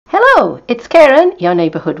Hello, it's Karen, your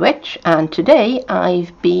neighbourhood witch, and today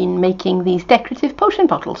I've been making these decorative potion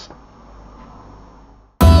bottles.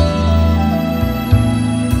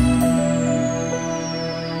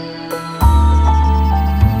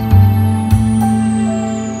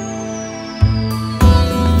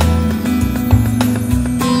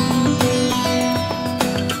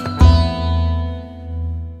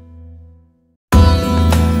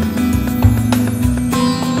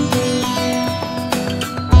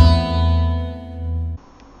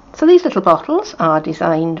 So these little bottles are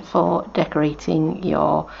designed for decorating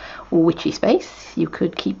your witchy space. You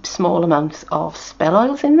could keep small amounts of spell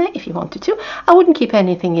oils in there if you wanted to. I wouldn't keep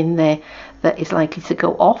anything in there that is likely to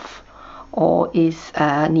go off or is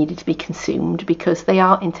needed to be consumed, because they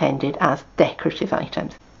are intended as decorative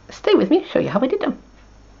items. Stay with me, I'll show you how I did them.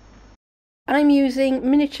 I'm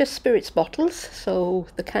using miniature spirits bottles, so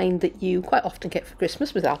the kind that you quite often get for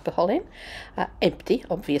Christmas with alcohol in, empty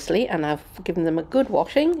obviously, and I've given them a good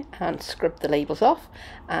washing and scrubbed the labels off,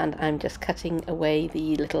 and I'm just cutting away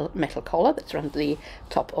the little metal collar that's around the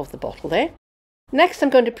top of the bottle there. Next I'm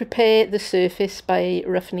going to prepare the surface by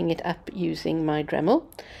roughening it up using my Dremel,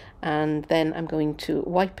 and then I'm going to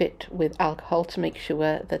wipe it with alcohol to make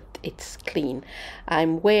sure that it's clean.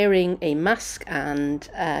 I'm wearing a mask and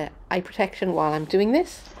eye protection while I'm doing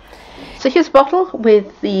this. So here's a bottle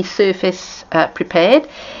with the surface prepared.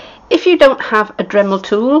 If you don't have a Dremel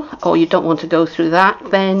tool or you don't want to go through that,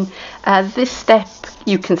 then this step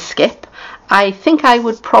you can skip. I think I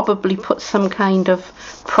would probably put some kind of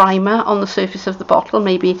primer on the surface of the bottle,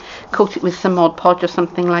 maybe coat it with some Mod Podge or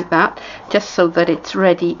something like that, just so that it's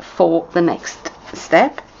ready for the next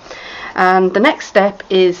step. And the next step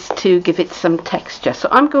is to give it some texture. So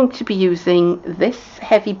I'm going to be using this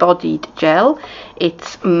heavy-bodied gel.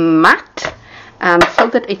 It's matte, and so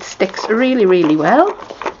that it sticks really, really well,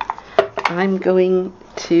 I'm going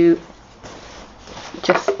to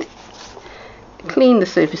just clean the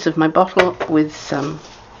surface of my bottle with some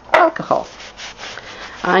alcohol.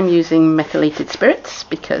 I'm using methylated spirits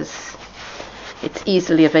because it's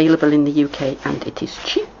easily available in the UK and it is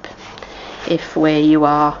cheap. If where you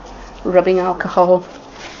are rubbing alcohol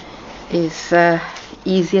is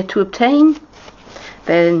easier to obtain,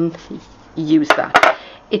 then use that.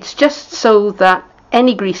 It's just so that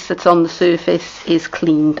any grease that's on the surface is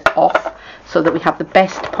cleaned off, so that we have the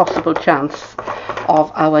best possible chance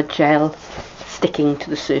of our gel sticking to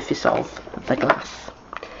the surface of the glass.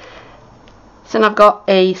 So now I've got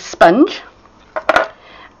a sponge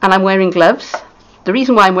and I'm wearing gloves. The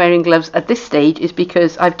reason why I'm wearing gloves at this stage is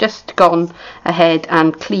because I've just gone ahead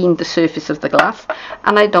and cleaned the surface of the glass,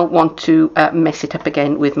 and I don't want to mess it up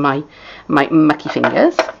again with my mucky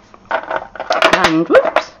fingers. And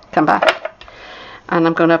whoops, come back. And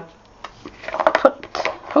I'm going to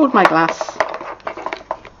hold my glass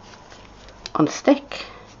on a stick,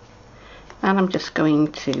 and I'm just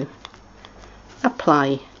going to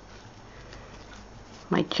apply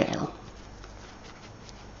my gel.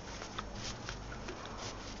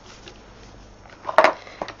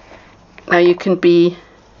 Now you can be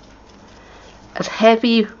as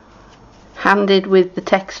heavy-handed with the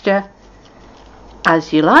texture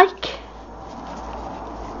as you like,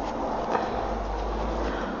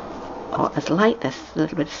 or as light. There's a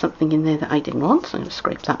little bit of something in there that I didn't want, so I'm going to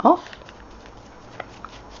scrape that off.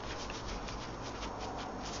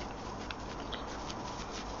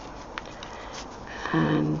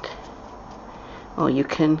 And or you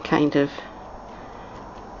can kind of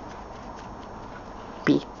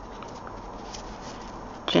be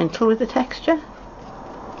gentle with the texture.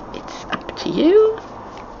 It's up to you.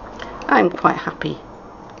 I'm quite happy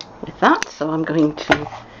with that, so I'm going to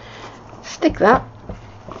stick that.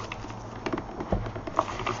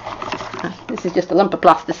 This is just a lump of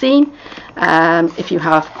plasticine. If you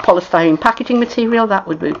have polystyrene packaging material, that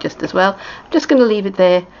would work just as well. I'm just going to leave it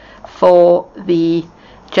there for the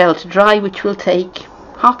gel to dry, which will take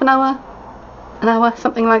half an hour,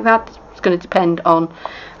 something like that. It's going to depend on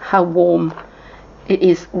how warm it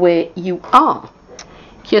is where you are.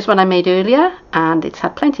 Here's one I made earlier, and it's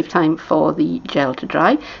had plenty of time for the gel to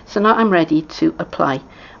dry. So now I'm ready to apply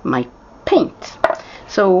my paint.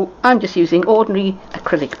 So I'm just using ordinary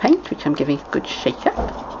acrylic paint, which I'm giving a good shake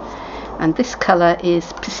up. And this colour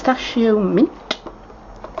is Pistachio Mint,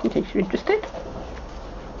 in case you're interested.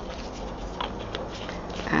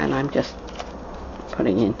 And I'm just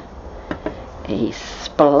putting in a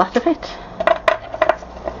splat of it.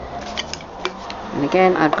 And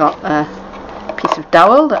again, I've got a piece of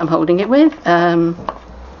dowel that I'm holding it with.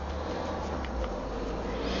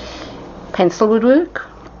 Pencil would work,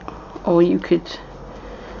 or you could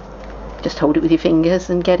just hold it with your fingers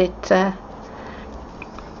and get it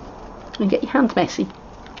and get your hands messy.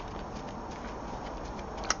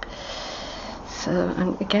 So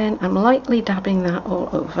I'm lightly dabbing that all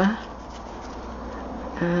over,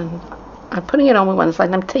 and I'm putting it on with one side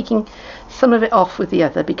and I'm taking some of it off with the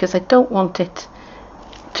other because I don't want it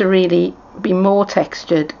to really be more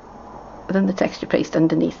textured than the texture paste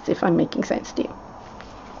underneath, if I'm making sense to you.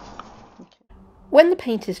 When the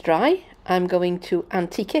paint is dry, I'm going to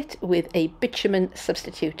antique it with a bitumen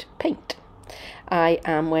substitute paint. I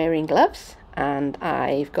am wearing gloves and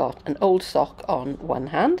I've got an old sock on one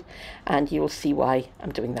hand, and you'll see why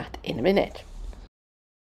I'm doing that in a minute.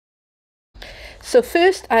 So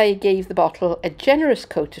first I gave the bottle a generous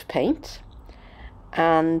coat of paint,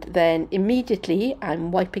 and then immediately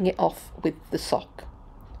I'm wiping it off with the sock.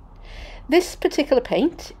 This particular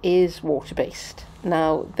paint is water-based.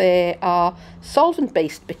 Now, there are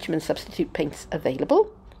solvent-based bitumen substitute paints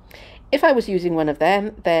available. If I was using one of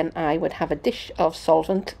them, then I would have a dish of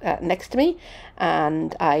solvent next to me,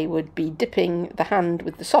 and I would be dipping the hand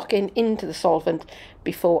with the sock into the solvent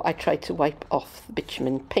before I try to wipe off the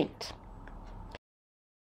bitumen paint.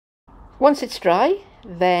 Once it's dry,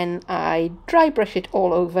 then I dry brush it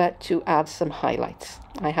all over to add some highlights.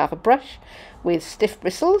 I have a brush with stiff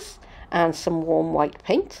bristles and some warm white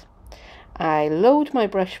paint. I load my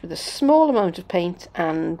brush with a small amount of paint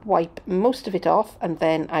and wipe most of it off, and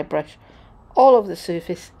then I brush all over the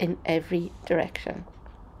surface in every direction.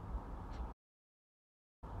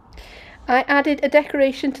 I added a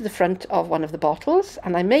decoration to the front of one of the bottles,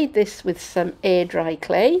 and I made this with some air dry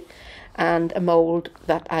clay and a mould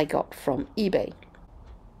that I got from eBay.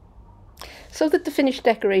 So that the finished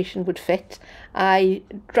decoration would fit, I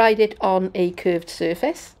dried it on a curved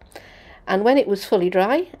surface, and when it was fully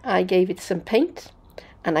dry, I gave it some paint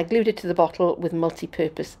and I glued it to the bottle with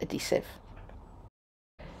multi-purpose adhesive.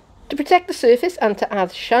 To protect the surface and to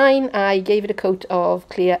add shine, I gave it a coat of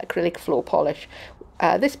clear acrylic floor polish.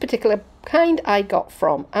 This particular kind I got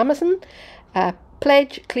from Amazon.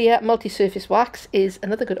 Pledge Clear Multi-Surface Wax is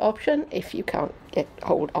another good option if you can't get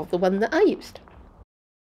hold of the one that I used.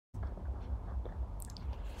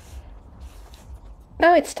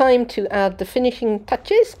 Now it's time to add the finishing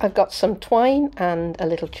touches. I've got some twine and a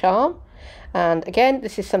little charm, and again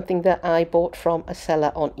this is something that I bought from a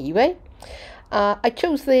seller on eBay. I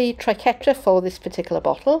chose the Triquetra for this particular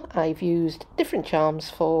bottle. I've used different charms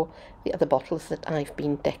for the other bottles that I've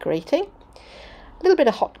been decorating. A little bit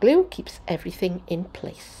of hot glue keeps everything in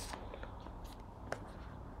place.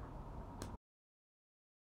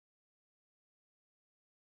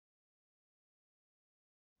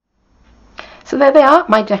 So there they are,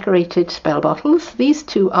 my decorated spell bottles. These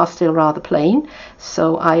two are still rather plain,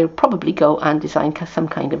 so I'll probably go and design some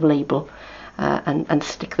kind of label and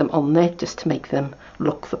stick them on there just to make them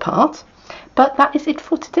look the part. But that is it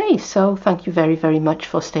for today, so thank you very, very much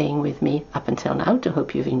for staying with me up until now. I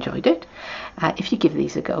hope you've enjoyed it. If you give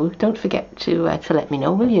these a go, don't forget to let me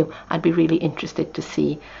know, will you? I'd be really interested to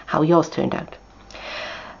see how yours turned out.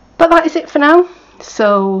 But that is it for now.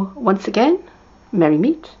 So once again, merry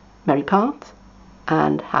meet, merry part,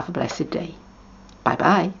 and have a blessed day. Bye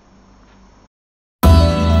bye.